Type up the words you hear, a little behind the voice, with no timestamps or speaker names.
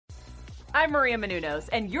I'm Maria Menounos,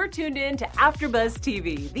 and you're tuned in to AfterBuzz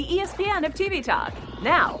TV, the ESPN of TV talk.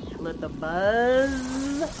 Now, let the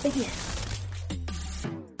buzz begin.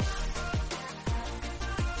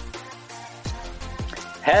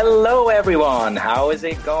 Hello, everyone. How is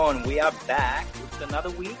it going? We are back. It's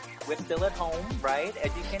another week. We're still at home, right?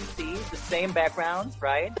 As you can see, the same backgrounds,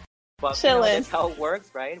 right? But chilling. That's how it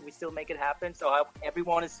works, right? We still make it happen. So I hope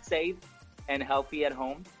everyone is safe and healthy at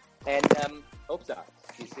home. And oops,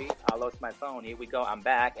 you see, I lost my phone. Here we go. I'm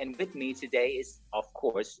back. And with me today is, of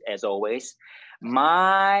course, as always,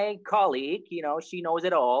 my colleague. You know, she knows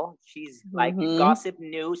it all. She's like the gossip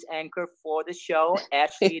news anchor for the show.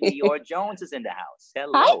 Ashley Dior Jones is in the house.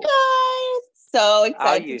 Hello. Hi, guys. So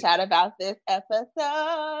excited to chat about this episode.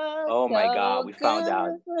 Oh my God, we found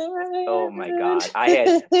out. Oh my God.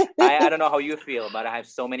 I don't know how you feel, but I have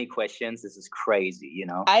so many questions. This is crazy, you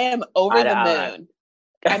know? I am over the moon.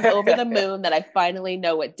 I'm over the moon that I finally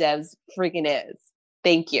know what Devs freaking is.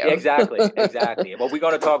 Thank you. Exactly. Well, we're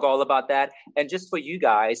going to talk all about that. And just for you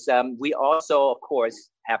guys, we also, of course,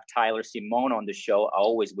 have Tyler Simone on the show,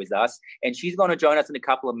 always with us. And she's going to join us in a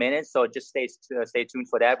couple of minutes. So just stay tuned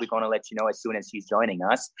for that. We're going to let you know as soon as she's joining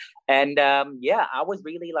us. And I was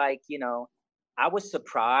really like, you know, I was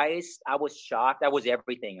surprised. I was shocked. I was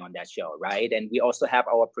everything on that show, right? And we also have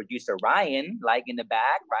our producer, Ryan, like in the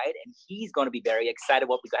back, right? And he's going to be very excited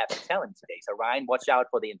what we're going to have to tell him today. So, Ryan, watch out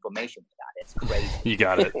for the information we got. It's crazy. You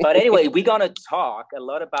got it. But anyway, we're going to talk a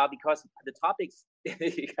lot about, because the topics,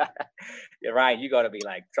 Ryan, you got to be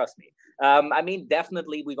like, trust me. I mean,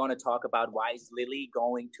 definitely we're going to talk about why is Lily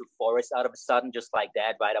going to Forest out of a sudden, just like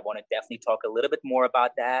that, right? I want to definitely talk a little bit more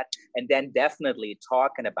about that. And then definitely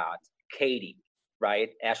talking about Katie, right?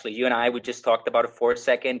 Ashley, you and I, we just talked about it for a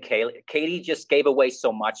second. Katie just gave away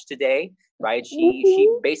so much today, right? She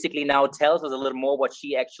basically now tells us a little more what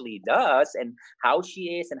she actually does and how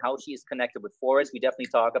she is connected with Forest. We definitely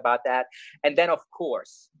talk about that. And then, of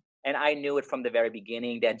course, and I knew it from the very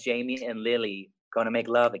beginning that Jamie and Lily gonna make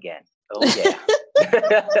love again. Oh, yeah.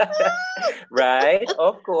 Right,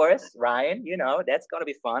 of course, Ryan. You know that's gonna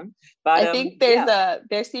be fun. But I think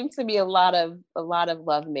there seems to be a lot of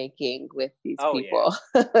love making with these people.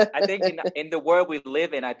 Yeah. I think in the world we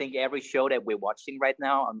live in, I think every show that we're watching right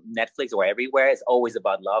now on Netflix or everywhere is always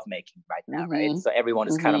about love making right now, right? So everyone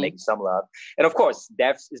is kind of making some love, and of course,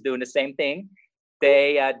 Devs is doing the same thing.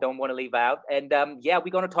 They don't want to leave out, and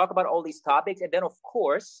we're going to talk about all these topics, and then of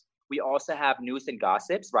course. We also have news and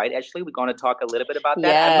gossips, right, Ashley? We're going to talk a little bit about that.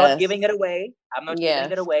 Yes. I'm not giving it away.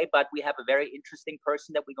 Giving it away, but we have a very interesting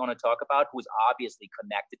person that we're going to talk about who's obviously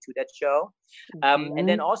connected to that show. And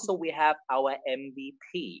then also we have our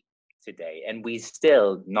MVP today, and we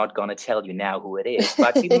still not going to tell you now who it is,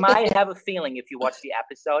 but you might have a feeling if you watch the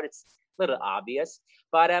episode. It's a little obvious.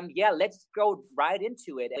 But let's go right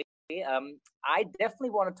into it. I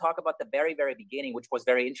definitely want to talk about the very, very beginning, which was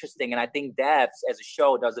very interesting. And I think Devs as a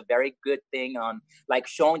show does a very good thing on like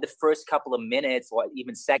showing the first couple of minutes or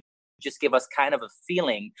even seconds, just give us kind of a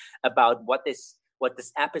feeling about what this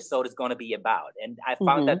episode is going to be about. And I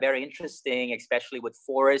found that very interesting, especially with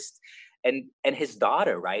Forest and his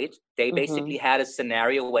daughter, right? They basically had a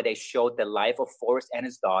scenario where they showed the life of Forest and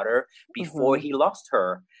his daughter before he lost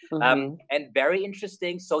her. And very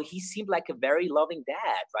interesting. So he seemed like a very loving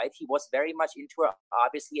dad, right? He was very much into her.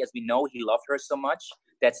 Obviously, as we know, he loved her so much.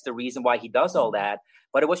 That's the reason why he does all that.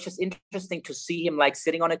 But it was just interesting to see him like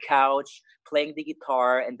sitting on a couch, playing the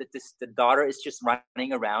guitar, and the daughter is just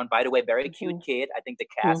running around. By the way, very cute kid. I think the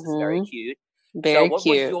cast is very cute. Very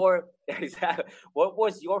cute. What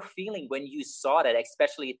was your feeling when you saw that,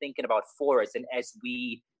 especially thinking about Forrest and as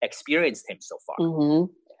we experienced him so far?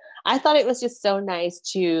 I thought it was just so nice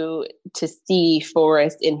to see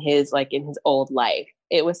Forrest in his old life.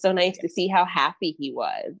 It was so nice to see how happy he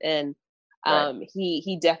was. And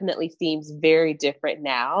he definitely seems very different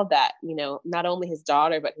now that, you know, not only his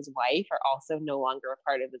daughter, but his wife are also no longer a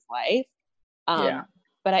part of his life.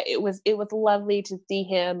 But it was lovely to see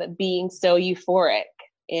him being so euphoric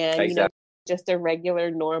and, you know, just a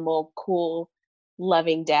regular, normal, cool,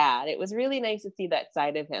 loving dad. It was really nice to see that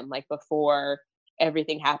side of him, like before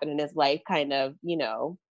everything happened in his life kind of, you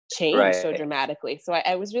know, changed so dramatically. So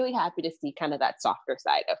I was really happy to see kind of that softer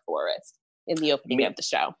side of Forrest in the opening of the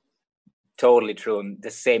show. Totally true.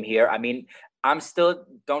 The same here. I mean, I'm still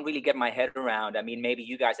don't really get my head around. I mean, maybe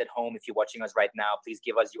you guys at home, if you're watching us right now, please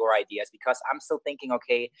give us your ideas, because I'm still thinking,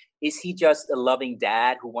 okay, is he just a loving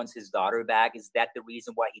dad who wants his daughter back? Is that the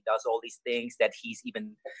reason why he does all these things, that he's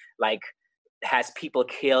even like has people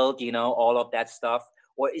killed, you know, all of that stuff?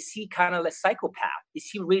 Or is he kind of a psychopath? Is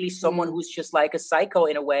he really someone who's just like a psycho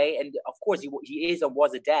in a way? And of course, he is or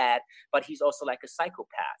was a dad, but he's also like a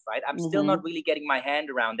psychopath, right? I'm still not really getting my hand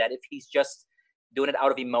around that, if he's just doing it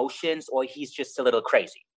out of emotions or he's just a little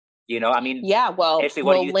crazy. You know, I mean, yeah. Well, actually,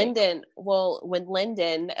 what do you think? When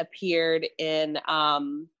Lyndon appeared in,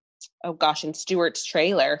 in Stuart's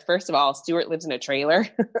trailer. First of all, Stuart lives in a trailer.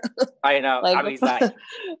 I know. Like, I mean,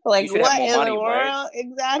 like what in money, the world? right?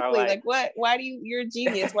 Exactly. Like what? Why you're a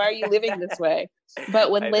genius. Why are you living this way?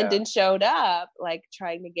 But when Lyndon showed up, like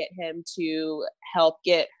trying to get him to help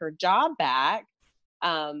get her job back,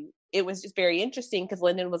 it was just very interesting because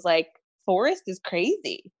Lyndon was like, Forrest is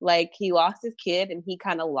crazy. Like he lost his kid and he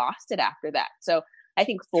kind of lost it after that. So I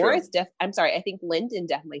think I think Lyndon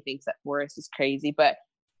definitely thinks that Forrest is crazy, but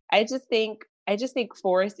I just think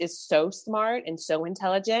Forrest is so smart and so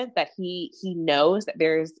intelligent that he knows that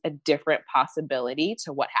there's a different possibility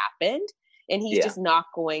to what happened, and he's just not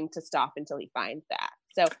going to stop until he finds that.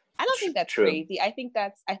 So I don't think that's crazy. I think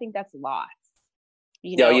that's loss.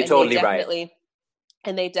 You know, you're totally right.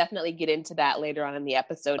 And they definitely get into that later on in the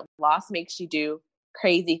episode. Loss makes you do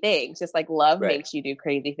crazy things, just like love makes you do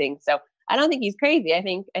crazy things. So I don't think he's crazy. I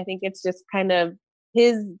think it's just kind of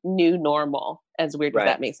his new normal, as weird as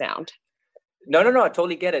that may sound. No, I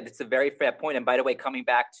totally get it. It's a very fair point. And by the way, coming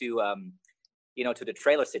back to, to the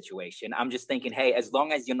trailer situation, I'm just thinking, hey, as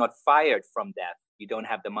long as you're not fired from that, you don't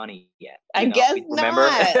have the money yet. I guess remember?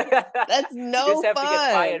 Not. That's no You just have fun. to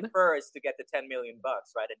get fired first to get the $10 million,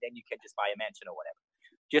 right? And then you can just buy a mansion or whatever.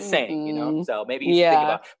 Just saying, So maybe you should think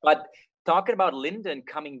about. But talking about Lyndon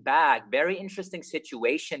coming back, very interesting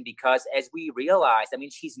situation, because as we realize, I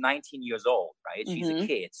mean, she's 19 years old, right? She's a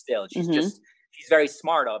kid still. She's she's very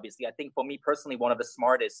smart, obviously. I think for me personally, one of the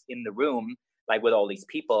smartest in the room, like with all these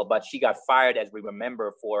people, but she got fired, as we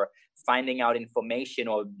remember, for finding out information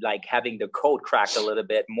or like having the code cracked a little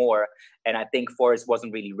bit more. And I think Forrest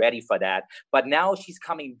wasn't really ready for that. But now she's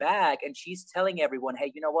coming back and she's telling everyone,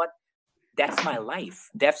 hey, you know what? That's my life.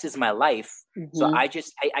 Devs is my life. So I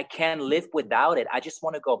can't live without it. I just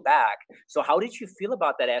want to go back. So how did you feel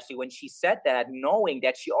about that, Ashley, when she said that, knowing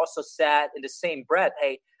that she also said in the same breath,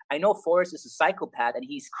 hey, I know Forrest is a psychopath and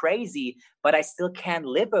he's crazy, but I still can't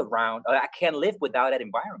live I can't live without that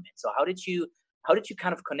environment. So how did you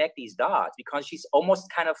kind of connect these dots? Because she's almost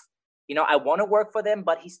kind of, I want to work for them,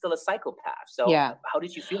 but he's still a psychopath. So how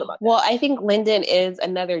did you feel about that? Well, I think Lyndon is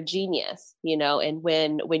another genius, and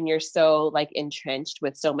when you're so like entrenched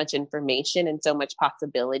with so much information and so much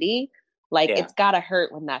possibility, like it's got to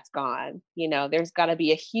hurt when that's gone. There's got to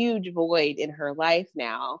be a huge void in her life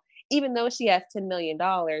now, even though she has $10 million.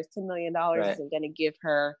 $10 million isn't going to give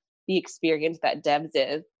her the experience that Debs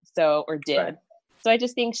did. So I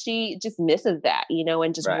just think she just misses that,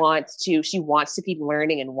 and just wants to keep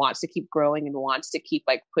learning and wants to keep growing and wants to keep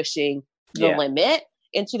like pushing the limit.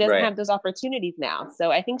 And she doesn't have those opportunities now.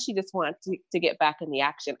 So I think she just wants to get back in the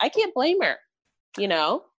action. I can't blame her,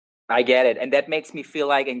 I get it. And that makes me feel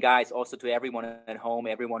like, and guys, also to everyone at home,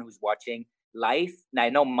 everyone who's watching, life, now I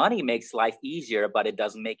know money makes life easier, but it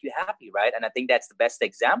doesn't make you happy, right? And I think that's the best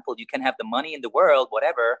example. You can have the money in the world,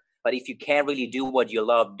 whatever, but if you can't really do what you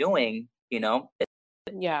love doing,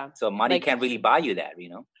 so money can't really buy you that,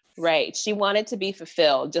 Right. She wanted to be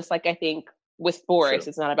fulfilled, just like I think with Forrest,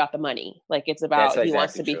 it's not about the money. Like it's about he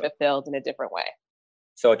wants to be fulfilled in a different way.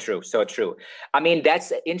 So true. I mean,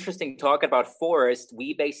 that's interesting talking about Forrest.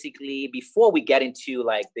 We basically, before we get into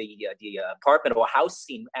like the apartment or house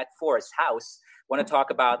scene at Forrest's house, want to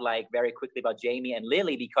talk about like very quickly about Jamie and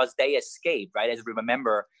Lily, because they escaped, right? As we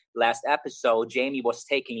remember last episode, Jamie was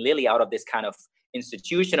taking Lily out of this kind of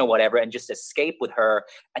institution or whatever and just escaped with her,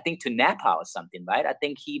 I think to Napa or something, right? I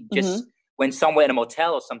think he just went somewhere in a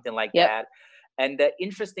motel or something like that. And the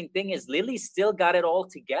interesting thing is Lily still got it all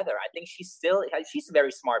together. I think she's a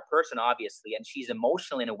very smart person, obviously, and she's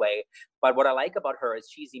emotional in a way. But what I like about her is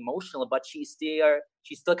she's emotional, but she's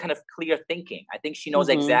still kind of clear thinking. I think she knows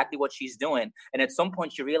exactly what she's doing. And at some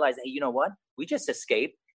point she realized, hey, you know what? We just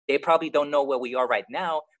escaped. They probably don't know where we are right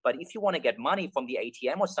now. But if you want to get money from the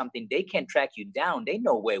ATM or something, they can track you down. They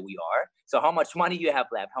know where we are. So how much money you have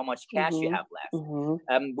left, how much cash you have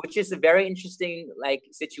left, which is a very interesting like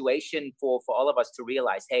situation for all of us to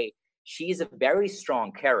realize, hey, she's a very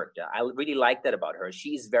strong character. I really like that about her.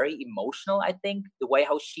 She's very emotional, I think, the way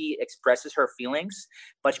how she expresses her feelings,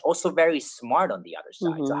 but also very smart on the other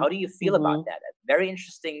side. So how do you feel about that? A very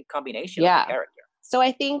interesting combination of the character. So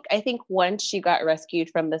I think once she got rescued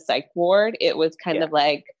from the psych ward, it was kind of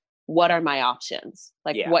like, what are my options?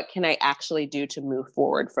 Like, what can I actually do to move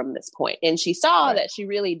forward from this point? And she saw that she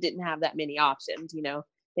really didn't have that many options.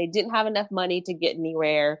 They didn't have enough money to get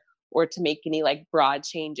anywhere. or to make any like broad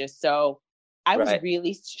changes. So I was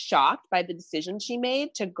really shocked by the decision she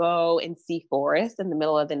made to go and see Forrest in the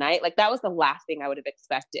middle of the night. Like that was the last thing I would have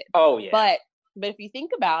expected. Oh yeah. But if you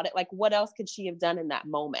think about it, like what else could she have done in that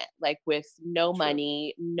moment? Like with no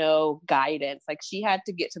money, no guidance, like she had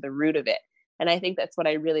to get to the root of it. And I think that's what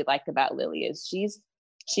I really like about Lily is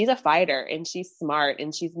she's a fighter and she's smart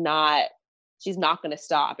and she's not going to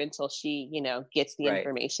stop until she, you know, gets the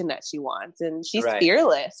information that she wants. And she's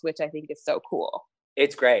fearless, which I think is so cool.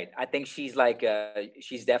 It's great. I think she's like,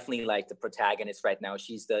 she's definitely like the protagonist right now.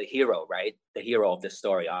 She's the hero, right? The hero of the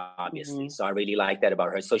story, obviously. So I really like that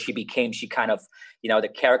about her. So she kind of, you know, the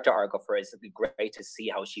character arc of her is great to see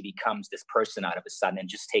how she becomes this person out of a sudden and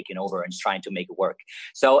just taking over and trying to make it work.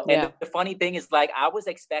 So, and the funny thing is like, I was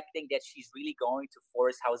expecting that she's really going to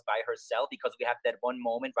Forrest's house by herself because we have that one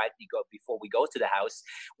moment before we go to the house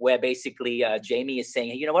where basically Jamie is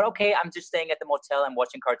saying, you know what? Okay, I'm just staying at the motel. I'm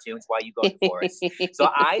watching cartoons while you go to Forrest. So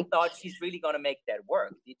I thought she's really going to make that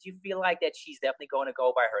work. Did you feel like that she's definitely going to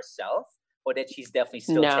go by herself or that she's definitely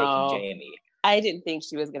still taking Jamie? I didn't think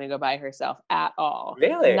she was going to go by herself at all.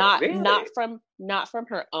 Really? Not from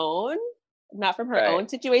her own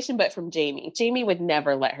situation, but from Jamie. Jamie would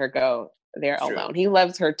never let her go there alone. He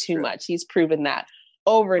loves her too much. He's proven that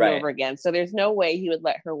over and over again. So there's no way he would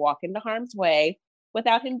let her walk into harm's way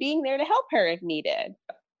without him being there to help her if needed.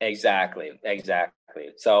 Exactly.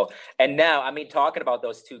 So, and now, I mean, talking about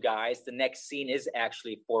those two guys, the next scene is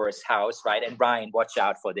actually Forrest's house, right? And Ryan, watch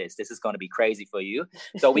out for this. This is going to be crazy for you.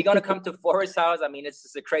 So we're going to come to Forrest's house. I mean,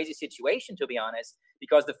 it's a crazy situation, to be honest,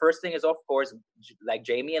 because the first thing is, of course, like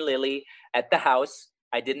Jamie and Lily at the house.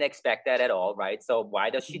 I didn't expect that at all, right? So why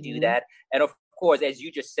does she do that? And of course, as you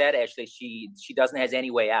just said, Ashley, she doesn't have any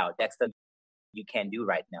way out. That's the you can do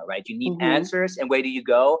right now, right? You need answers, and where do you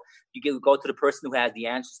go? You go to the person who has the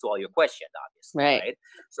answers to all your questions, obviously, right?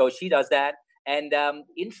 So she does that, and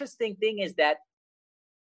interesting thing is that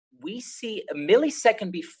we see a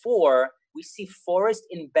millisecond before we see Forrest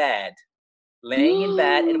in bed, laying in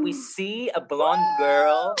bed, and we see a blonde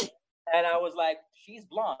girl, and I was like, she's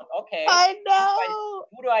blonde, okay? I know.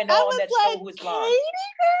 Who do I know on that show who's blonde?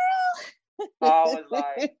 Katie, girl. I was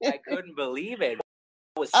like, I couldn't believe it.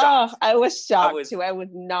 I was shocked too. I was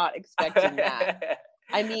not expecting that.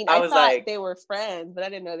 I mean, I thought they were friends, but I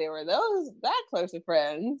didn't know they were that close of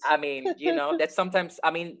friends. I mean, you know, that's sometimes,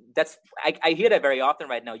 I mean, I hear that very often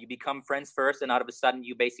right now. You become friends first and all of a sudden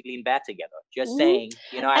you basically in bed together. Just saying,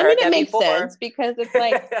 you know, I heard that makes before. Sense because it's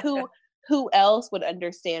like, who else would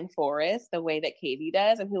understand Forrest the way that Katie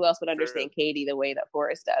does? And who else would understand Katie the way that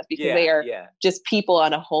Forrest does? Because they are just people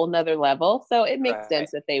on a whole nother level. So it makes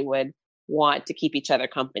sense that they would want to keep each other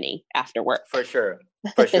company after work. For sure.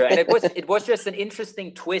 And it was just an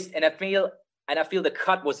interesting twist, and I feel the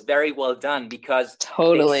cut was very well done because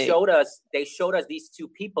they showed us these two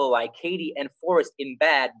people like Katie and Forrest in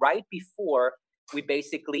bed right before we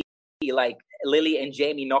basically like Lily and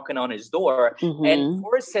Jamie knocking on his door. And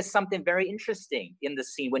Forrest says something very interesting in the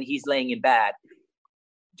scene when he's laying in bed.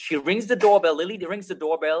 She rings the doorbell, Lily rings the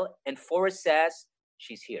doorbell, and Forrest says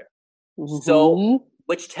she's here. So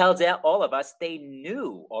which tells all of us they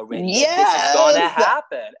knew already this is going to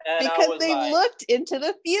happen. And because they looked into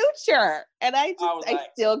the future. And I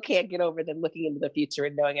still can't get over them looking into the future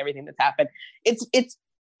and knowing everything that's happened. This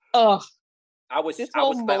whole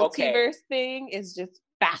multiverse thing is just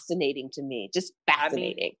fascinating to me. Just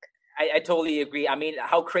fascinating. I mean, I totally agree. I mean,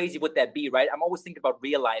 how crazy would that be, right? I'm always thinking about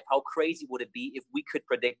real life. How crazy would it be if we could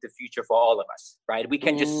predict the future for all of us, right? We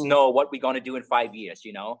can just know what we're going to do in 5 years,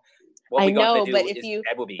 you know? I know, but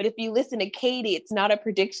if you listen to Katie, it's not a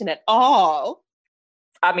prediction at all.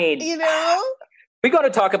 I mean, you know, we're going to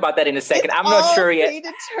talk about that in a second. I'm not sure yet.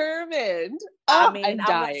 Predetermined. I'm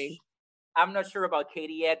dying. I'm not sure about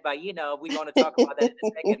Katie yet, but you know, we're going to talk about that in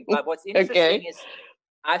a second. But what's interesting is,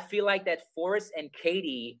 I feel like that Forrest and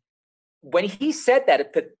Katie, when he said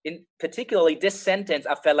that, in particularly this sentence,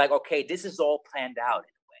 I felt like, okay, this is all planned out.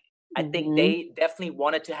 I think they definitely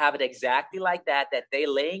wanted to have it exactly like that they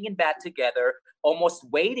laying in bed together, almost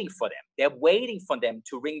waiting for them. They're waiting for them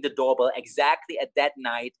to ring the doorbell exactly at that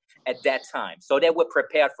night, at that time. So they were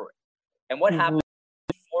prepared for it. And what happened?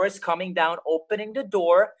 Forrest coming down, opening the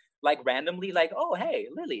door, like randomly, like, oh, hey,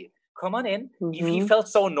 Lily, come on in. He felt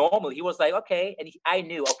so normal. He was like, okay. And he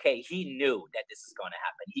knew that this is going to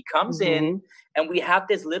happen. He comes in and we have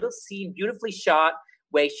this little scene, beautifully shot,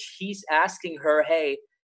 where he's asking her, hey,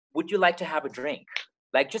 would you like to have a drink?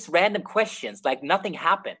 Like just random questions, like nothing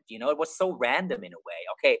happened. You know, it was so random in a way.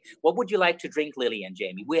 Okay, what would you like to drink, Lily and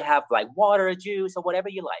Jamie? We have like water, juice, or whatever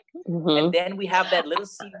you like. And then we have that little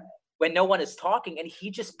scene when no one is talking and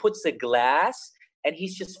he just puts a glass and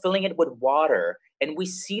he's just filling it with water. And we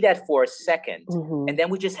see that for a second, and then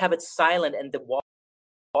we just have it silent, and the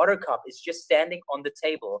water cup is just standing on the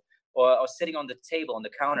table or sitting on the table on the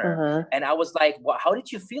counter. And I was like, well, how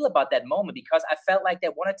did you feel about that moment? Because I felt like they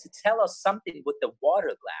wanted to tell us something with the water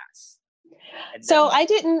glass. So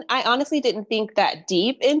I honestly didn't think that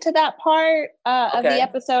deep into that part of the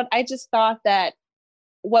episode. I just thought that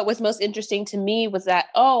what was most interesting to me was that,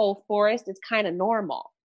 Forrest is kind of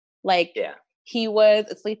normal. Like, he was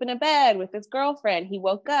asleep in a bed with his girlfriend. He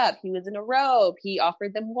woke up. He was in a robe. He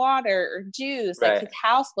offered them water or juice. Like, his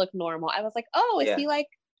house looked normal. I was like, is he like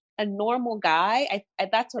a normal guy?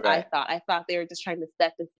 That's what I thought. I thought they were just trying to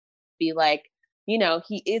set this, be like, you know,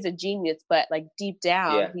 he is a genius, but like deep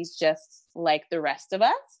down, he's just like the rest of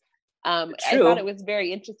us. I thought it was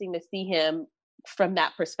very interesting to see him from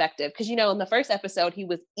that perspective. Because, you know, in the first episode, he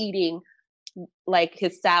was eating like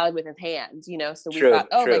his salad with his hands, you know, so we thought,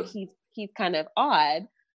 like he's kind of odd,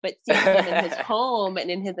 but seeing him in his home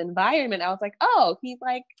and in his environment, I was like, he's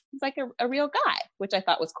like a real guy, which I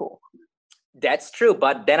thought was cool. That's true.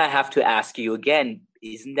 But then I have to ask you again,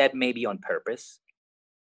 isn't that maybe on purpose?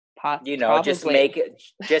 You know, Probably.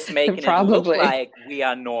 just making it look like we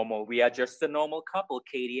are normal. We are just a normal couple,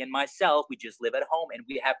 Katie and myself. We just live at home and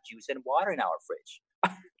we have juice and water in our fridge.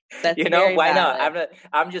 That's you know, why valid. not?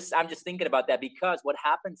 I'm just thinking about that, because what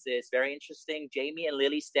happens is very interesting. Jamie and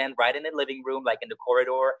Lily stand right in the living room, like in the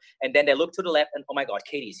corridor, and then they look to the left and, oh my God,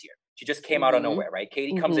 Katie's here. She just came out of nowhere, right?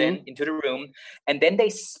 Katie comes into the room, and then they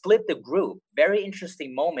split the group. Very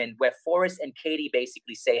interesting moment where Forrest and Katie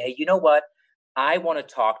basically say, hey, you know what? I want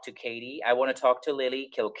to talk to Katie. I want to talk to Lily.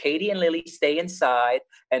 Katie and Lily stay inside,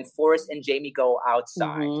 and Forrest and Jamie go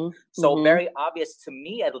outside. So very obvious to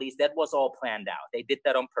me, at least, that was all planned out. They did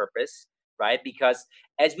that on purpose, right? Because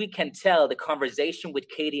as we can tell, the conversation with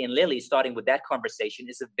Katie and Lily, starting with that conversation,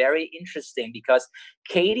 is very interesting, because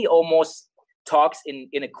Katie almost talks in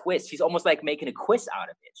a quiz. She's almost like making a quiz out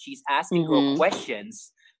of it. She's asking her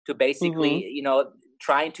questions to basically, you know,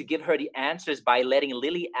 trying to give her the answers by letting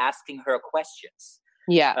Lily asking her questions.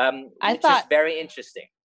 I thought very interesting.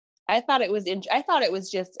 I thought it was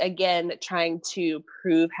just, again, trying to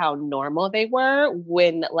prove how normal they were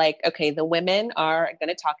when, like, okay, the women are going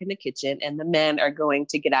to talk in the kitchen and the men are going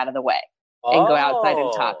to get out of the way and go outside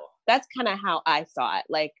and talk. That's kind of how I saw it.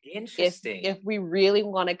 Like, interesting. If we really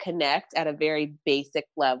want to connect at a very basic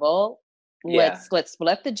level, let's split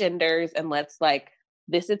up the genders, and let's, like,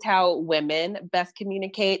 this is how women best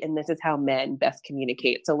communicate and this is how men best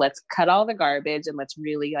communicate. So let's cut all the garbage and let's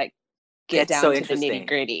really, like, get down to the nitty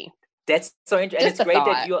gritty. That's so interesting. And it's great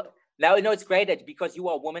that you now, you know, it's great that because you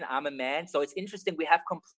are a woman, I'm a man. So it's interesting. We have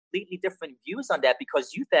completely different views on that,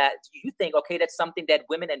 because you think, okay, that's something that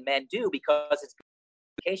women and men do because it's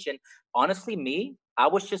communication. Honestly, I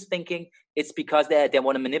was just thinking it's because they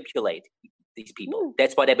want to manipulate these people.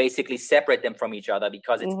 That's why they basically separate them from each other,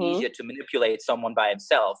 because it's easier to manipulate someone by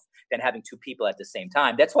himself than having two people at the same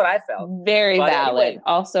time. That's what I felt. Very valid. Anyway,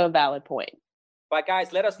 also a valid point. But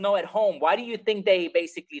guys, let us know at home. Why do you think they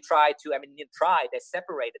basically they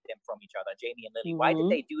separated them from each other, Jamie and Lily? Why did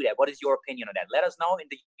they do that? What is your opinion on that? Let us know in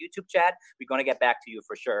the YouTube chat. We're going to get back to you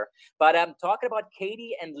for sure. But talking about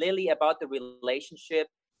Katie and Lily, about the relationship,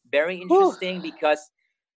 very interesting because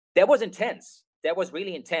that was intense. That was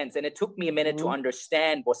really intense. And it took me a minute to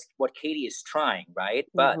understand what Katie is trying, right?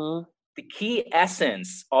 But the key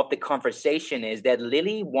essence of the conversation is that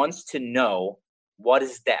Lily wants to know what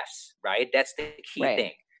is deaths, right? That's the key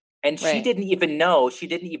thing. And she didn't even know.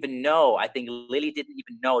 I think Lily didn't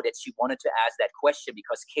even know that she wanted to ask that question,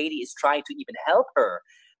 because Katie is trying to even help her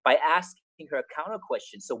by asking her a counter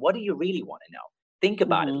question. So what do you really want to know? Think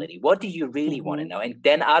about it, Lily. What do you really want to know? And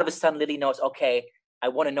then out of a sudden, Lily knows, okay, I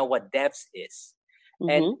want to know what depths is.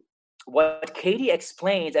 And what Katie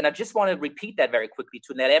explains, and I just want to repeat that very quickly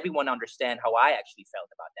to let everyone understand how I actually felt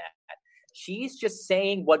about that. She's just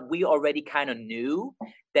saying what we already kind of knew,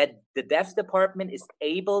 that the depths department is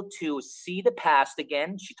able to see the past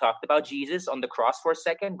again. She talked about Jesus on the cross for a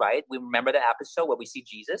second, right? We remember the episode where we see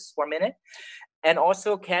Jesus for a minute, and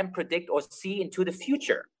also can predict or see into the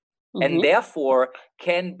future. And therefore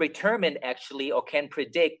can determine actually, or can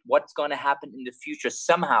predict what's going to happen in the future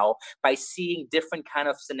somehow by seeing different kind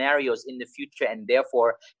of scenarios in the future, and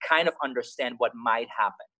therefore kind of understand what might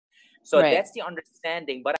happen. So that's the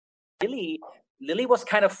understanding. But Lily was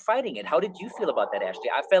kind of fighting it. How did you feel about that, Ashley?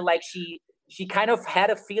 I felt like she kind of had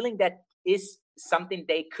a feeling that is something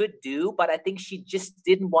they could do, but I think she just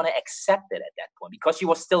didn't want to accept it at that point, because she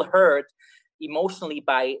was still hurt emotionally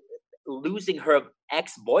by losing her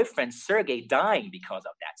ex-boyfriend Sergey dying because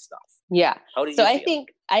of that stuff. Yeah. How did so you feel?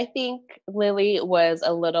 I think Lily was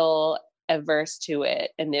a little averse to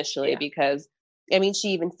it initially because, I mean, she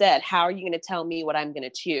even said, how are you going to tell me what I'm going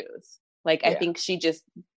to choose? Like, I think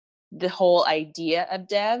the whole idea of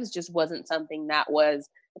devs just wasn't something that was,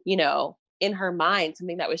 you know, in her mind,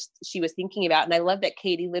 something that she was thinking about. And I love that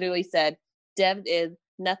Katie literally said, devs is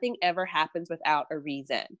nothing ever happens without a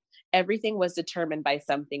reason. Everything was determined by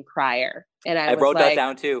something prior. And I wrote that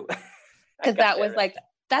down too. Because that was like,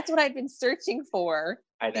 that's what I've been searching for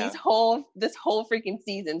this whole freaking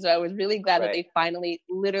season. So I was really glad that they finally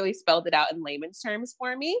literally spelled it out in layman's terms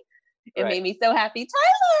for me. It made me so happy.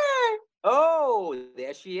 Tyler! Oh,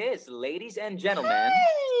 there she is. Ladies and gentlemen.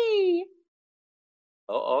 Hi!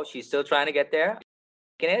 Oh, she's still trying to get there.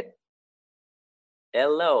 Can it?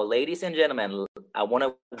 Hello, ladies and gentlemen. I want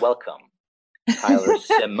to welcome Tyler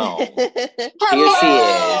Simone. Here she is.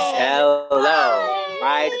 Hello.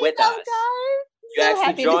 Right with us. You're actually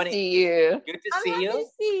happy joining. To see you. Good to see you. Happy to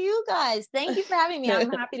see you guys. Thank you for having me.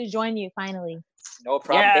 I'm happy to join you finally. No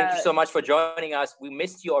problem. Yes. Thank you so much for joining us. We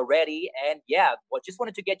missed you already. And just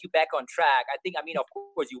wanted to get you back on track. Of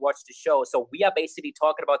course, you watched the show. So we are basically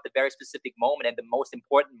talking about the very specific moment and the most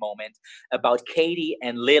important moment about Katie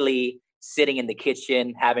and Lily sitting in the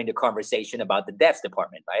kitchen having the conversation about the devs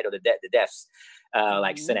department, right? Or the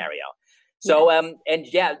devs scenario. So,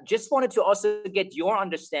 just wanted to also get your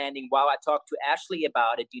understanding while I talked to Ashley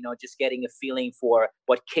about it, just getting a feeling for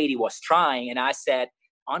what Katie was trying. And I said,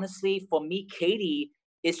 honestly, for me, Katie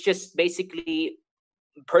is just basically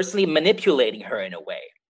personally manipulating her in a way.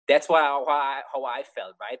 That's how I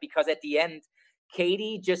felt, right? Because at the end,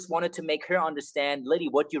 Katie just wanted to make her understand, Lily,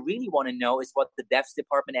 what you really want to know is what the devs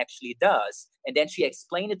department actually does. And then she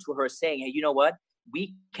explained it to her saying, hey, you know what?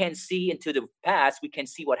 We can see into the past, we can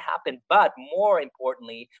see what happened, but more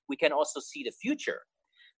importantly, we can also see the future.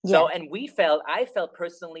 Yeah. So, and I felt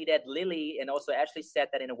personally that Lily, and also Ashley said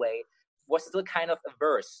that in a way, was still kind of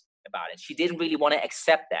averse about it. She didn't really want to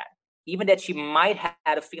accept that. Even that she might have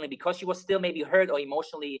had a feeling because she was still maybe hurt or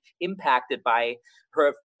emotionally impacted by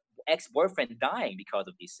her ex-boyfriend dying because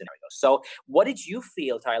of these scenarios. So what did you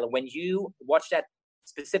feel, Tyler, when you watched that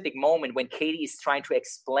specific moment when Katie is trying to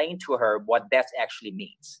explain to her what that actually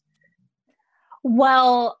means?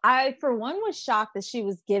 Well, I, for one, was shocked that she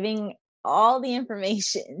was giving all the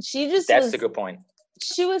information. That's a good point.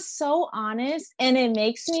 She was so honest, and it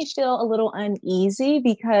makes me feel a little uneasy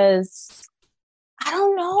because I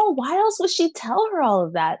don't know, why else would she tell her all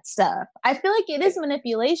of that stuff? I feel like it is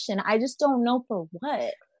manipulation. I just don't know for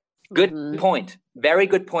what. Good point. Very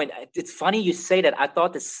good point. It's funny you say that. I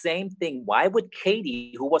thought the same thing. Why would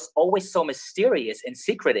Katie, who was always so mysterious and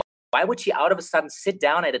secretive, why would she out of a sudden sit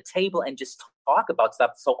down at a table and just talk about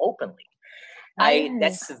stuff so openly?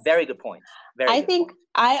 That's a very good point.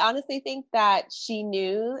 I honestly think that she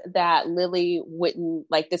knew that Lily wouldn't,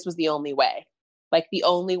 like, this was the only way. Like, the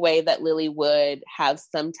only way that Lily would have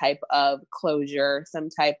some type of closure, some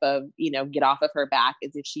type of, get off of her back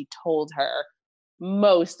is if she told her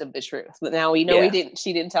most of the truth. But now we know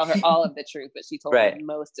she didn't tell her all of the truth, but she told her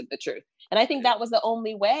most of the truth. And I think that was the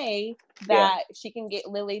only way that she can get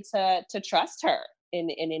Lily to trust her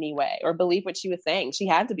in any way or believe what she was saying. She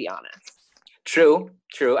had to be honest. True.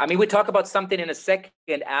 I mean, we talk about something in a second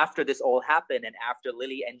after this all happened and after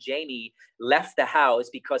Lily and Jamie left the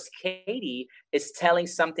house, because Katie is telling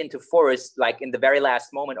something to Forrest, like in the very last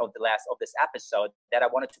moment of this episode, that I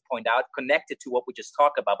wanted to point out, connected to what we just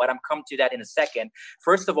talked about, but I'm coming to that in a second.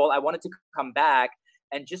 First of all, I wanted to come back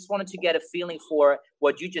and just wanted to get a feeling for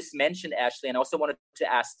what you just mentioned, Ashley, and also wanted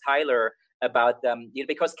to ask Tyler about,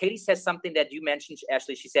 because Katie says something that you mentioned,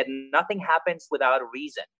 Ashley. She said, nothing happens without a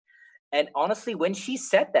reason. And honestly, when she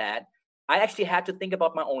said that, I actually had to think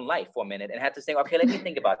about my own life for a minute and had to think, okay, let me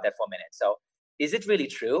think about that for a minute. So is it really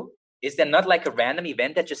true? Is there not like a random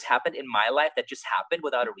event that just happened in my life that just happened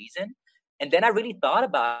without a reason? And then I really thought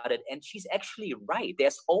about it, and she's actually right.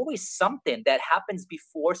 There's always something that happens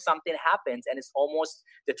before something happens, and it's almost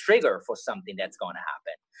the trigger for something that's going to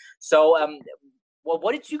happen. So,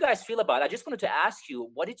 what did you guys feel about it? I just wanted to ask you,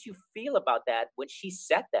 what did you feel about that when she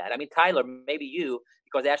said that? I mean, Tyler, maybe you,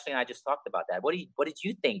 because Ashley and I just talked about that. What did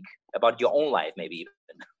you think about your own life, maybe even?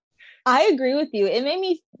 I agree with you. It made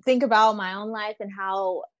me think about my own life and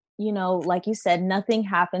how, like you said, nothing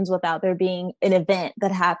happens without there being an event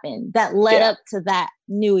that happened that led up to that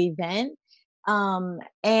new event.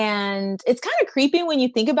 And it's kind of creepy when you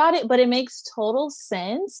think about it, but it makes total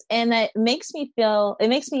sense. And it makes me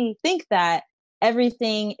think that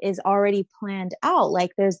everything is already planned out.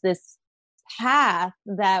 Like there's this path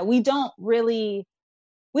that we don't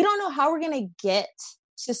know how we're going to get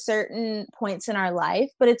to certain points in our life,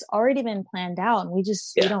 but it's already been planned out and we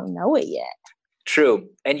don't know it yet. True.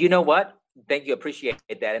 And you know what? Thank you. Appreciate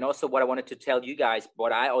that. And also what I wanted to tell you guys,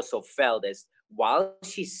 what I also felt is while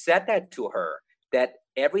she said that to her, that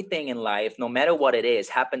everything in life, no matter what it is,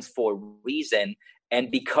 happens for a reason.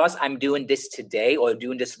 And because I'm doing this today or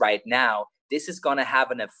doing this right now, this is going to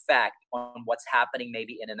have an effect on what's happening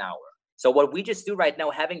maybe in an hour. So what we just do right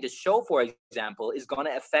now, having the show, for example, is going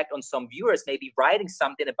to affect on some viewers, maybe writing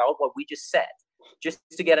something about what we just said, just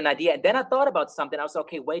to get an idea. And then I thought about something. I was like,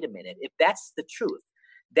 okay, wait a minute. If that's the truth,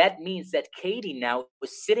 that means that Katie now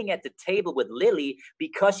is sitting at the table with Lily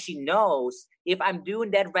because she knows if I'm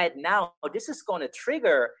doing that right now, this is going to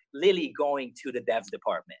trigger Lily going to the devs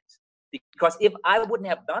department. Because if I wouldn't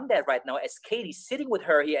have done that right now, as Katie sitting with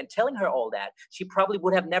her here and telling her all that, she probably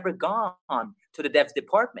would have never gone to the devs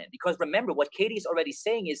department. Because remember, what Katie is already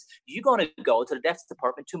saying is, you're going to go to the devs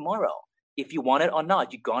department tomorrow. If you want it or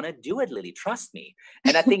not, you're going to do it, Lily. Trust me.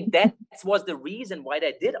 And I think that was the reason why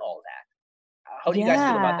they did all that. How do you guys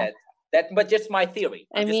feel about that? But just my theory.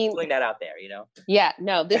 I'm just putting that out there, you know? Yeah,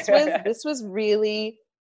 no, this was really,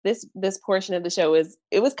 this portion of the show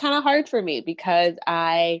it was kind of hard for me because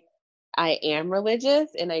I am religious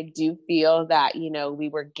and I do feel that, you know, we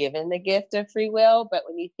were given the gift of free will. But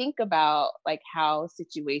when you think about like how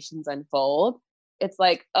situations unfold, it's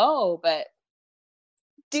like, oh, but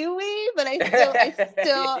do we? But I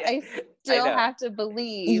still have to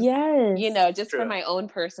believe, you know, just for my own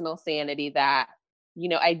personal sanity that, you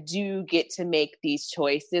know, I do get to make these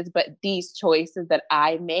choices, but these choices that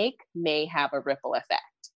I make may have a ripple effect.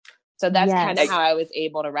 So that's kind of how I was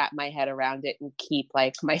able to wrap my head around it and keep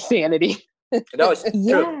like my sanity. No, it's true.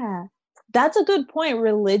 Yeah, that's a good point.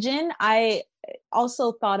 Religion. I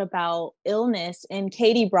also thought about illness, and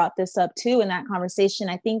Katie brought this up too in that conversation.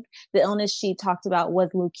 I think the illness she talked about was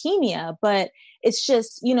leukemia, but it's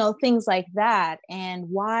just, you know, things like that. And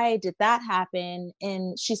why did that happen?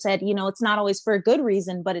 And she said, you know, it's not always for a good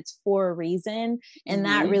reason, but it's for a reason. And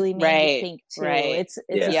that really made me think too. It's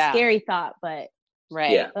a scary thought, but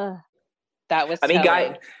that was, I mean,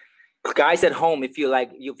 guys at home, if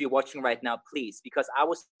you're watching right now, please, because I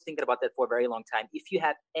was thinking about that for a very long time. If you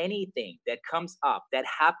have anything that comes up that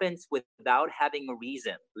happens without having a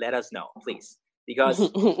reason, let us know, please.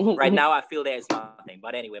 Because right now I feel there's nothing.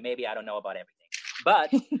 But anyway, maybe I don't know about everything.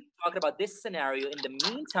 But talking about this scenario, in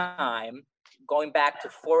the meantime, going back to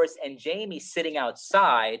Forrest and Jamie sitting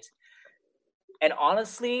outside, and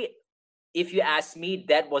honestly, if you ask me,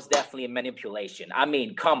 that was definitely a manipulation. I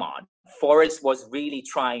mean, come on. Forrest was really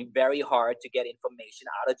trying very hard to get information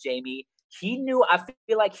out of Jamie. I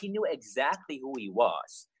feel like he knew exactly who he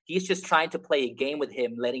was. He's just trying to play a game with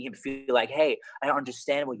him, letting him feel like, hey, I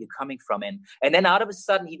understand where you're coming from. And then out of a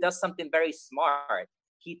sudden, he does something very smart.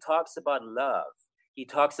 He talks about love. He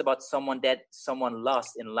talks about someone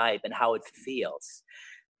lost in life and how it feels.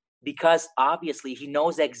 Because obviously he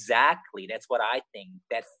knows exactly, that's what I think,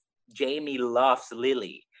 that Jamie loves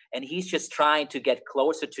Lily. And he's just trying to get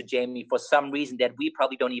closer to Jamie for some reason that we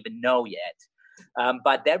probably don't even know yet.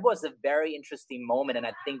 But that was a very interesting moment. And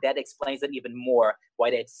I think that explains it even more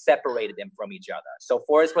why they separated them from each other. So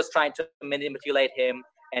Forrest was trying to manipulate him,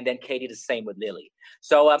 and then Katie the same with Lily.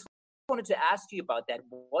 So I wanted to ask you about that.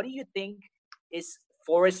 What do you think is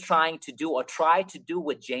Forrest trying to do or try to do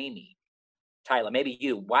with Jamie? Tyler, maybe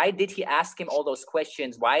you. Why did he ask him all those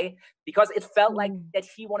questions? Why? Because it felt like that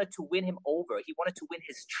he wanted to win him over. He wanted to win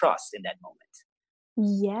his trust in that moment.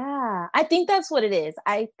 Yeah, I think that's what it is.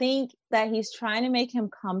 I think that he's trying to make him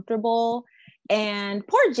comfortable. And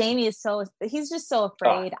poor Jamie he's just so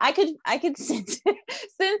afraid. I could sense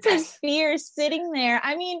his fear sitting there.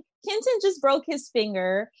 I mean, Kenton just broke his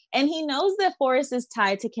finger and he knows that Forrest is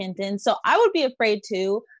tied to Kenton. So I would be afraid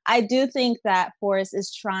too. I do think that Forrest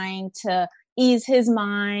is trying to ease his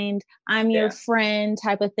mind. I'm your friend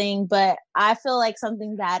type of thing. But I feel like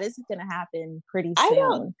something bad is going to happen pretty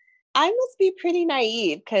soon. I must be pretty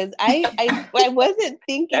naive because I wasn't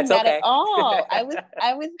thinking that at all. I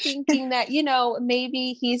was thinking that, you know,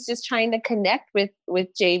 maybe he's just trying to connect with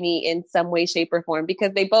Jamie in some way, shape, or form,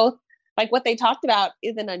 because they both, like, what they talked about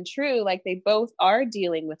isn't untrue. Like, they both are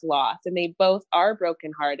dealing with loss and they both are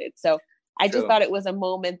brokenhearted. So I just thought it was a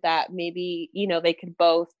moment that maybe, you know, they could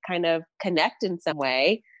both kind of connect in some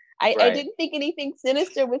way. I didn't think anything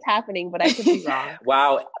sinister was happening, but I could be wrong.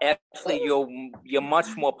 Wow, actually, you're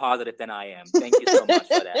much more positive than I am. Thank you so much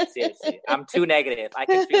for that. Seriously, I'm too negative. I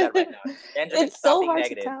can feel that right now. It's so hard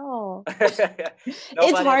to tell.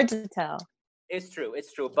 It's hard to tell. It's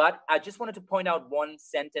true. But I just wanted to point out one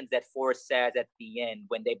sentence that Forrest says at the end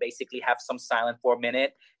when they basically have some silence for a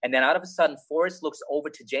minute, and then out of a sudden, Forrest looks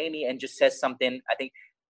over to Jamie and just says something. I think,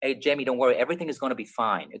 "Hey, Jamie, don't worry. Everything is going to be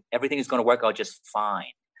fine. Everything is going to work out just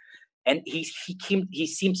fine." And he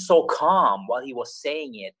seemed so calm while he was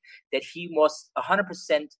saying it, that he was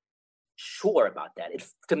 100% sure about that.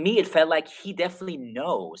 To me, it felt like he definitely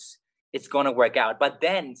knows it's going to work out. But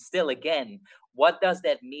then still again, what does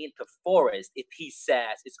that mean to Forrest if he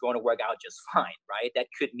says it's going to work out just fine, right? That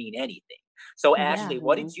could mean anything. So Ashley,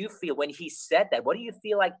 what did you feel when he said that? What do you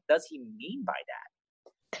feel like does he mean by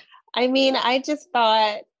that? I mean, I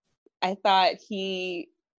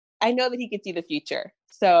know that he could see the future.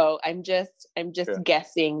 So I'm just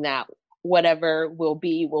guessing that whatever will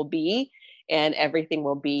be, and everything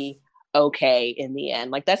will be okay in the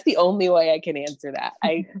end. Like, that's the only way I can answer that.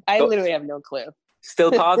 I literally have no clue.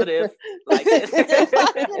 Still positive. Like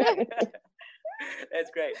it.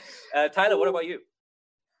 That's great. Tyler, what about you?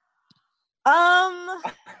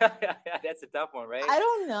 That's a tough one, right? I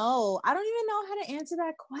don't know. I don't even know how to answer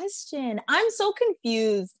that question. I'm so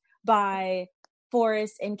confused by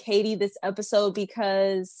Forrest and Katie this episode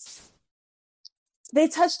because they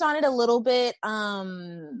touched on it a little bit.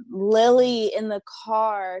 Lily in the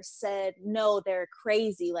car said, no, they're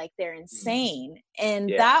crazy, like they're insane. And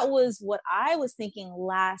that was what I was thinking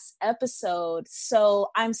last episode. So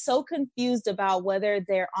I'm so confused about whether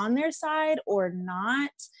they're on their side or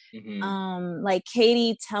not. Like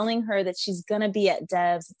Katie telling her that she's going to be at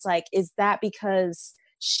Devs. It's like, is that because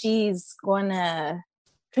she's going to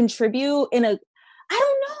contribute I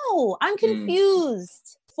don't know. I'm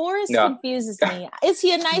confused. Forrest confuses me. Is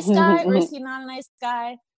he a nice guy or is he not a nice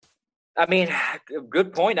guy? I mean,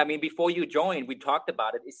 good point. I mean, before you joined, we talked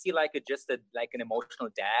about it. Is he like an emotional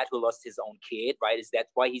dad who lost his own kid, right? Is that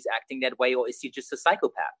why he's acting that way? Or is he just a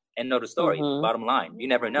psychopath? And know the story, bottom line. You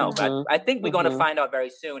never know. But I think we're going to find out very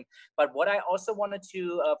soon. But what I also wanted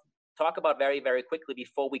to talk about very, very quickly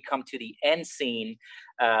before we come to the end scene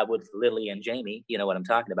with Lily and Jamie, you know what I'm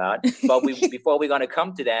talking about. But before we're going to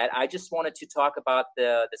come to that, I just wanted to talk about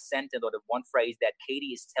the sentence or the one phrase that Katie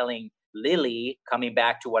is telling Lily, coming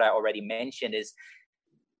back to what I already mentioned, is,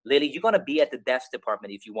 Lily, you're going to be at the deaths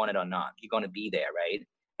department if you want it or not. You're going to be there, right?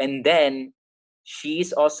 And then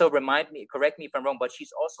she's also, correct me if I'm wrong, but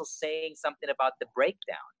she's also saying something about the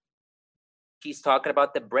breakdown. She's talking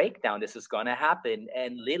about the breakdown. This is going to happen.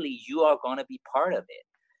 And Lily, you are going to be part of it.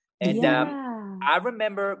 And I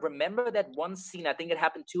remember that one scene, I think it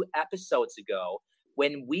happened 2 episodes ago,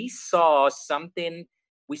 when we saw something,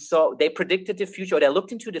 they predicted the future, or they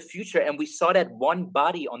looked into the future, and we saw that one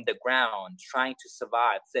body on the ground trying to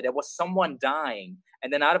survive. So there was someone dying.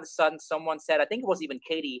 And then out of a sudden, someone said, I think it was even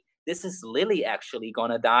Katie, this is Lily actually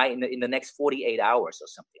going to die in the next 48 hours or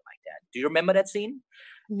something like that. Do you remember that scene?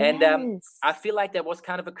 Yes. And I feel like there was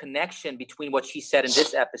kind of a connection between what she said in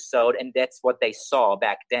this episode and that's what they saw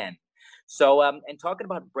back then. So, and talking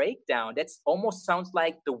about breakdown, that almost sounds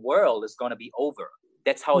like the world is going to be over.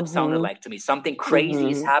 That's how it sounded like to me. Something crazy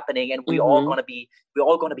is happening, and we're all going to be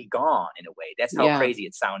gone in a way. That's how crazy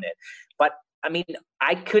it sounded. But I mean,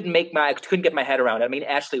 I couldn't get my head around it. I mean,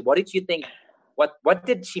 Ashley, what did you think? What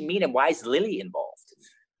did she mean, and why is Lily involved?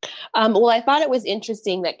 Well, I thought it was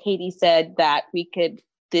interesting that Katie said that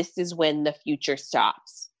this is when the future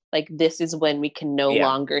stops. Like, this is when we can no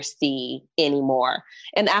longer see anymore.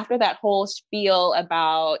 And after that whole spiel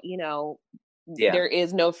about, there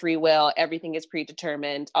is no free will, everything is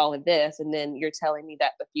predetermined, all of this. And then you're telling me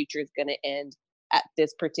that the future is going to end at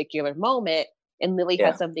this particular moment, and Lily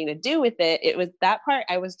has something to do with it. It was that part.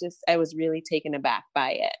 I was really taken aback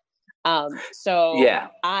by it. I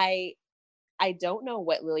don't know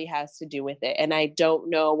what Lily has to do with it. And I don't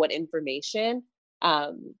know what information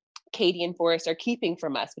Katie and Forrest are keeping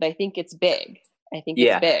from us, but I think it's big.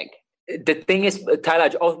 It's big. The thing is, Tyler, I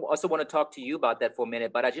also want to talk to you about that for a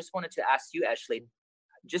minute, but I just wanted to ask you, Ashley,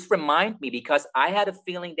 just remind me, because I had a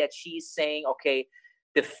feeling that she's saying, okay,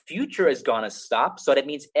 the future is going to stop. So that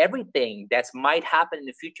means everything that might happen in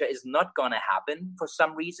the future is not going to happen for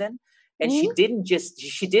some reason. And she didn't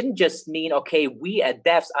just mean, okay, we at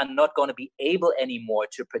Devs are not going to be able anymore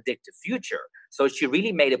to predict the future. So she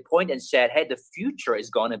really made a point and said, hey, the future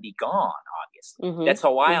is going to be gone, obviously. That's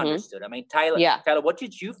how I understood. I mean, Tyler, what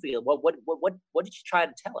did you feel? What did she try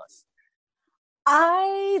to tell us?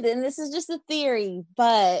 And this is just a theory,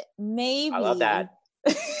 but maybe. I love that.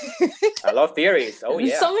 I love theories. Oh,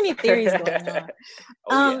 yeah. So many theories going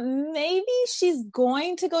on. Maybe she's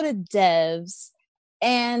going to go to Devs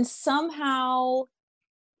and somehow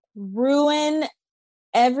ruin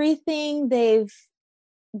everything they've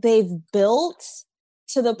built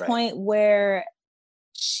to the point where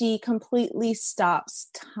she completely stops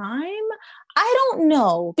time. I don't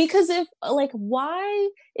know, because why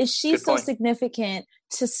is she so significant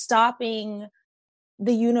to stopping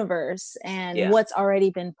the universe and what's already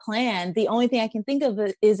been planned. The only thing I can think of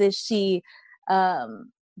is if she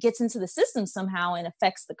gets into the system somehow and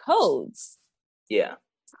affects the codes. Yeah.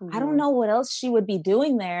 I don't know what else she would be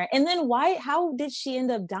doing there. And then how did she end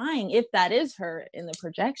up dying if that is her in the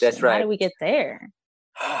projection? That's right. How do we get there?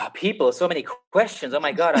 People, so many questions. Oh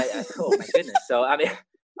my God. Oh my goodness. So, I mean,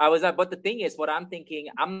 but the thing is, what I'm thinking,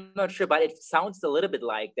 I'm not sure, but it sounds a little bit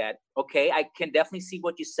like that. Okay, I can definitely see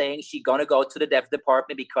what you're saying. She's going to go to the dev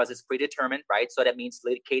department because it's predetermined, right? So that means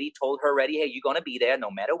Katie told her already, hey, you're going to be there no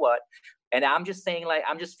matter what. And I'm just saying,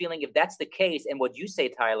 I'm just feeling if that's the case, and what you say,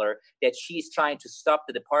 Tyler, that she's trying to stop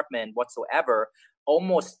the department whatsoever,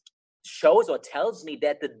 almost shows or tells me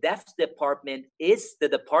that the dev department is the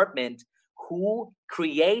department who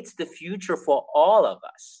creates the future for all of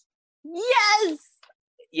us. Yes!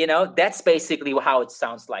 That's basically how it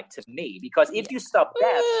sounds like to me. Because if you stop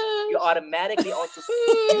death, you automatically also stop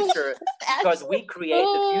the future because we create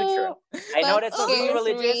the future. I know that's not really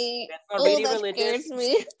religious. That's not really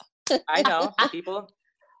religious. I know, people.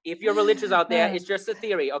 If you're religious out there, it's just a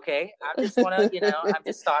theory, okay? I just want to, I'm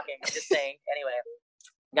just talking. I'm just saying. Anyway,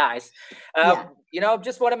 guys,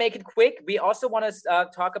 just want to make it quick. We also want to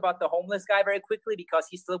talk about the homeless guy very quickly because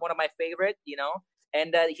he's still one of my favorite,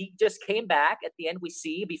 And he just came back at the end. We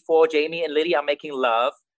see before Jamie and Liddy are making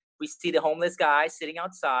love. We see the homeless guy sitting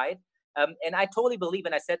outside. And I totally believe,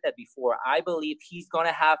 and I said that before, I believe he's going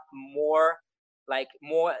to have more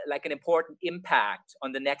like an important impact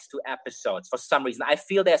on the next 2 episodes for some reason. I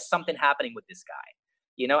feel there's something happening with this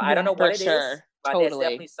guy. I don't know what it is, but there's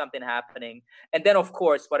definitely something happening. And then, of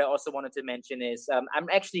course, what I also wanted to mention is I'm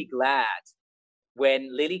actually glad when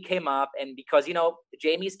Lily came up, and because,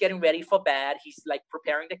 Jamie's getting ready for bed, he's like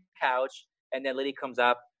preparing the couch, and then Lily comes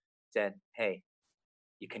up, said, hey,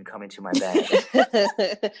 you can come into my bed.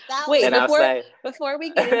 Wait, before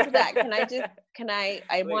we get into that,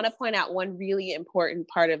 I want to point out one really important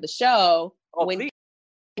part of the show. When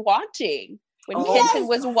Kenton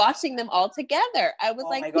was watching them all together, I was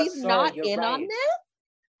he's not in on this.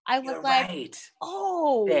 I was thanks.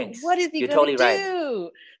 What is he going to do?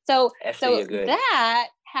 Right. So that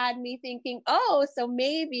had me thinking, so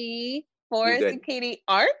maybe Forrest and Katie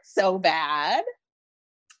aren't so bad.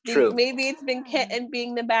 True. Maybe it's been Kenton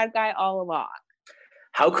being the bad guy all along.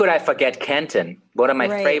 How could I forget Kenton? One of my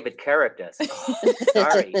favorite characters.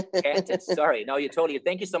 Sorry, Kenton. Sorry. No,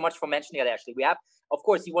 thank you so much for mentioning it, Ashley. Of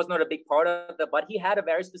course, he was not a big part of it, but he had a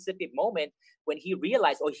very specific moment when he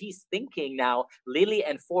realized, he's thinking now, Lily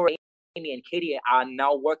and Forrest, Amy and Katie are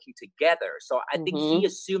now working together. So I think he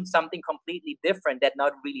assumed something completely different that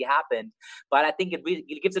not really happened. But I think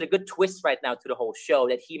it gives it a good twist right now to the whole show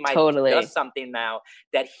that he might do something now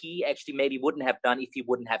that he actually maybe wouldn't have done if he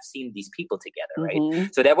wouldn't have seen these people together,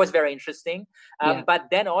 right? So that was very interesting. But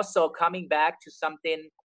then also coming back to something,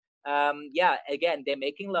 again, they're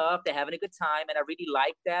making love, they're having a good time. And I really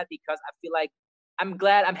like that because I feel like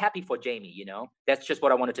I'm happy for Jamie, That's just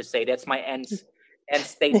what I wanted to say. That's my end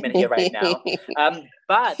statement here right now.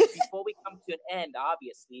 But before we come to an end,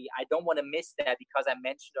 obviously, I don't want to miss that because I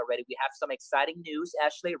mentioned already, we have some exciting news,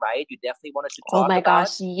 Ashley, right? You definitely wanted to talk about. Oh my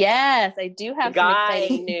gosh, yes, I do have some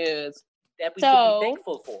exciting news. That we should be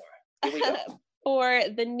thankful for. Here we go. For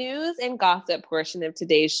the news and gossip portion of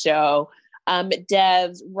today's show,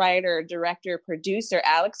 Dev's writer, director, producer,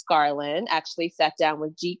 Alex Garland, actually sat down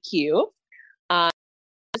with GQ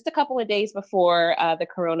just a couple of days before the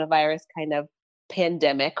coronavirus kind of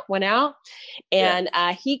pandemic went out, and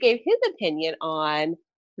he gave his opinion on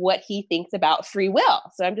what he thinks about free will.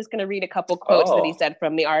 So I'm just going to read a couple quotes that he said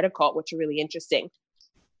from the article, which are really interesting.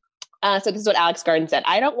 So this is what Alex Garland said.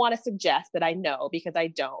 I don't want to suggest that I know because I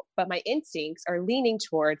don't, but my instincts are leaning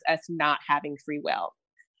towards us not having free will.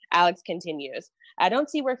 Alex continues, I don't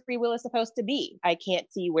see where free will is supposed to be. I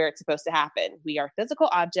can't see where it's supposed to happen. We are physical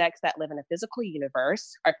objects that live in a physical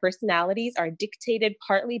universe. Our personalities are dictated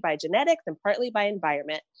partly by genetics and partly by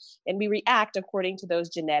environment, and we react according to those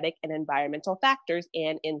genetic and environmental factors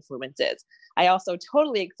and influences. I also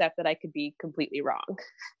totally accept that I could be completely wrong.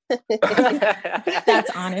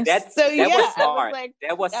 That's honest. That was smart.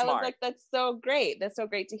 That was smart. I was like, that's so great. That's so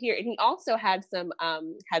great to hear. And he also had some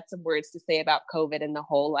words to say about COVID and the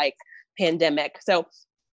whole pandemic. So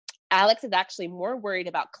Alex is actually more worried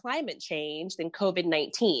about climate change than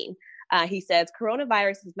COVID-19. He says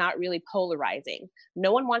coronavirus is not really polarizing.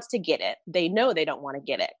 No one wants to get it. They know they don't want to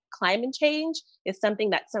get it. Climate change is something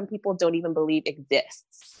that some people don't even believe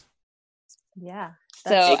exists. Yeah.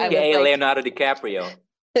 So AKA Leonardo DiCaprio.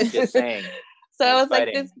 Just saying. So I was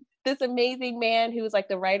like, this amazing man who was like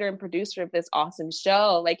the writer and producer of this awesome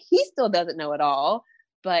show, like he still doesn't know it all.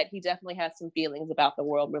 but he definitely has some feelings about the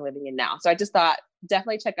world we're living in now. So I just thought,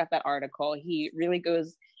 definitely check out that article. He really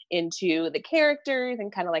goes into the characters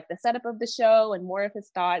and kind of like the setup of the show and more of his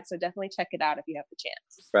thoughts. So definitely check it out if you have the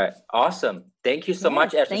chance. Right. Awesome. Thank you so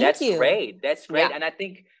much, Ashley. That's great. That's great. Yeah. And I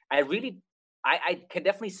think I can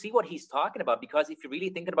definitely see what he's talking about, because if you're really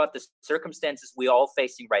thinking about the circumstances we're all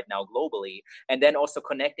facing right now globally, and then also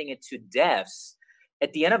connecting it to deaths,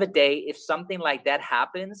 at the end of the day, if something like that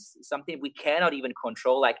happens, something we cannot even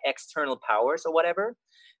control, like external powers or whatever,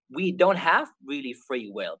 we don't have really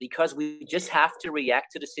free will, because we just have to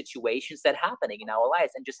react to the situations that are happening in our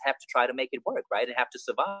lives and just have to try to make it work, right? And have to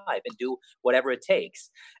survive and do whatever it takes.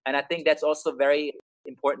 And I think that's also a very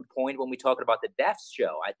important point when we talk about the deaths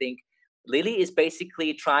show. I think Lily is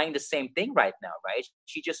basically trying the same thing right now, right?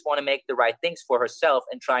 She just want to make the right things for herself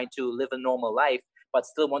and trying to live a normal life, but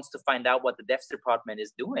still wants to find out what the deaths department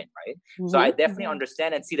is doing, right? Mm-hmm. So I definitely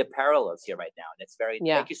understand and see the parallels here right now. And it's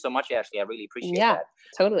thank you so much, Ashley. I really appreciate that.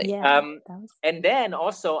 Totally. Yeah, and then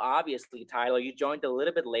also, obviously, Tyler, you joined a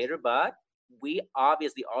little bit later, but we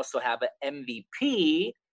obviously also have an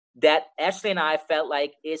MVP that Ashley and I felt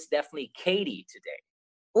like is definitely Katie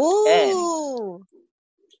today. Ooh.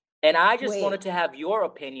 And I just wanted to have your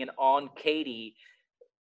opinion on Katie,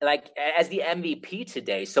 like as the MVP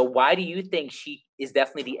today. So why do you think she is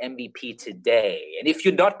definitely the MVP today? And if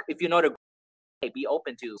you're not be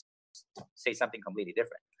open to say something completely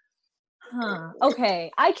different.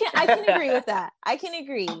 Okay. I can agree with that. I can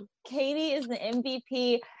agree. Katie is the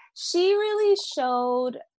MVP. She really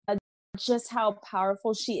showed just how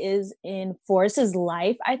powerful she is in Forrest's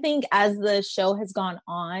life. I think as the show has gone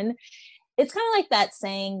on, it's kind of like that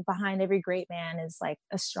saying, behind every great man is like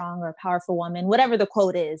a strong or powerful woman, whatever the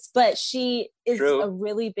quote is. But she is a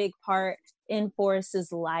really big part in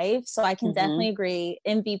Forrest's life. So I can definitely agree.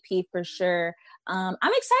 MVP for sure. I'm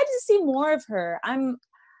excited to see more of her.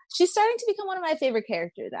 She's starting to become one of my favorite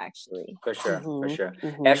characters, actually. For sure. For sure.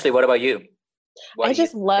 Ashley, what about you? I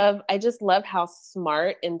just love how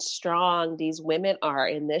smart and strong these women are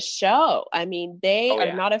in this show. I mean, they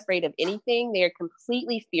are not afraid of anything. They are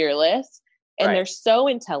completely fearless, and they're so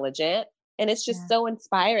intelligent. And it's just so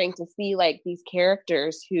inspiring to see like these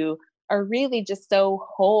characters who are really just so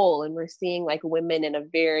whole. And we're seeing like women in a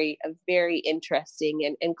very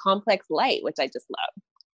interesting and complex light, which I just love.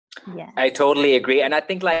 Yeah, I totally agree. And I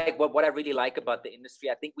think like what I really like about the industry,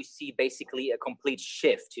 I think we see basically a complete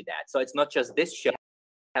shift to that. So it's not just this show.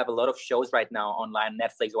 We have a lot of shows right now online,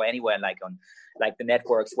 Netflix or anywhere like on like the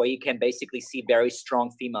networks, where you can basically see very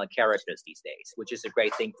strong female characters these days, which is a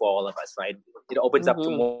great thing for all of us, right? It opens up to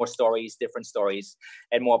more stories, different stories,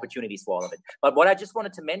 and more opportunities for all of it. But what I just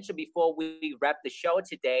wanted to mention before we wrap the show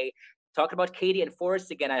today, talking about Katie and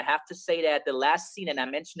Forrest again, I have to say that the last scene, and I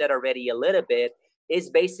mentioned that already a little bit, is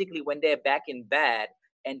basically when they're back in bed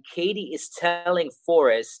and Katie is telling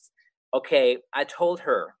Forrest, okay, I told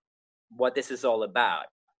her what this is all about,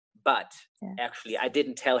 but actually I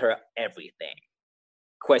didn't tell her everything. ?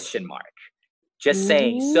 Just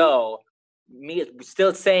saying. So which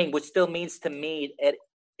still means to me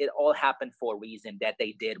it all happened for a reason, that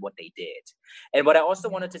they did what they did. And what I also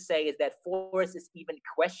wanted to say is that Forrest is even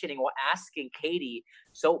questioning or asking Katie,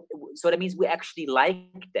 so that means we actually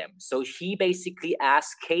like them. So he basically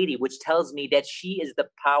asked Katie, which tells me that she is the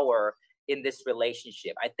power in this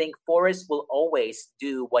relationship. I think Forrest will always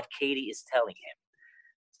do what Katie is telling him.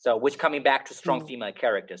 So, which coming back to strong female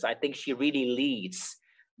characters, I think she really leads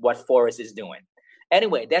what Forrest is doing.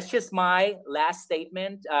 Anyway, that's just my last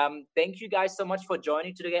statement. Thank you guys so much for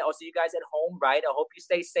joining today. Also, you guys at home, right? I hope you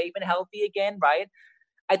stay safe and healthy again, right?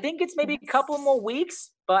 I think it's maybe a couple more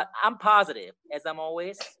weeks, but I'm positive, as I'm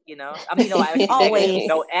always, always.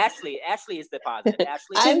 No, Ashley is the positive.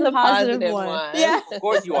 Ashley, I'm the positive one. Yeah. Of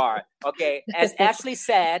course you are. Okay. As Ashley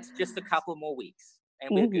said, just a couple more weeks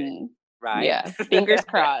and we're good. Right. Yeah. Fingers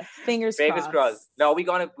crossed. Fingers crossed. No, we're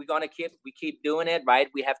gonna keep doing it, right?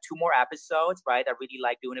 We have 2 more episodes, right? I really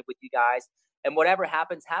like doing it with you guys. And whatever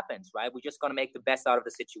happens, right? We're just gonna make the best out of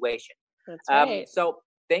the situation. That's right. So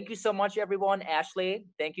thank you so much, everyone. Ashley,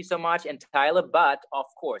 thank you so much. And Tyler, but of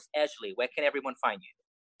course, Ashley, where can everyone find you?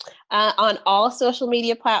 On all social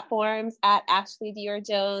media platforms at Ashley Dior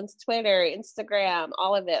Jones, Twitter, Instagram,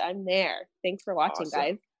 all of it. I'm there. Thanks for watching,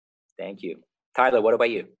 guys. Thank you. Tyler, what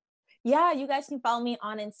about you? Yeah, you guys can follow me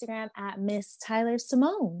on Instagram at Miss Tyler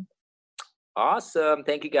Simone. Awesome.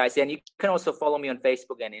 Thank you, guys. And you can also follow me on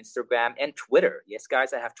Facebook and Instagram and Twitter. Yes,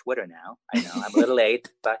 guys, I have Twitter now. I know I'm a little late,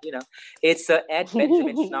 but it's at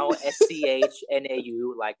Benjamin Schnau,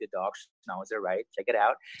 SCHNAU, like the dog Schnauzer, right? Check it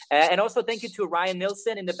out. And also thank you to Ryan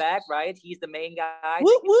Nilsson in the back, right? He's the main guy. Thank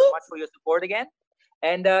you so much for your support again.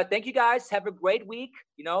 And thank you guys. Have a great week.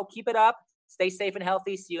 Keep it up. Stay safe and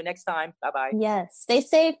healthy. See you next time. Bye-bye. Yes. Stay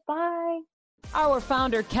safe. Bye. Our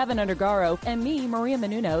founder, Kevin Undergaro, and me, Maria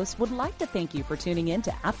Menounos, would like to thank you for tuning in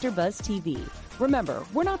to AfterBuzz TV. Remember,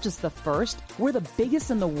 we're not just the first, we're the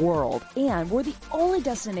biggest in the world, and we're the only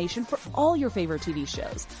destination for all your favorite TV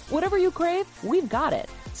shows. Whatever you crave, we've got it.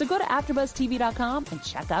 So go to AfterBuzzTV.com and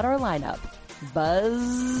check out our lineup.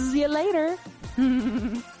 Buzz you later.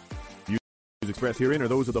 Views expressed herein are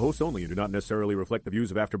those of the hosts only and do not necessarily reflect the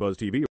views of AfterBuzz TV.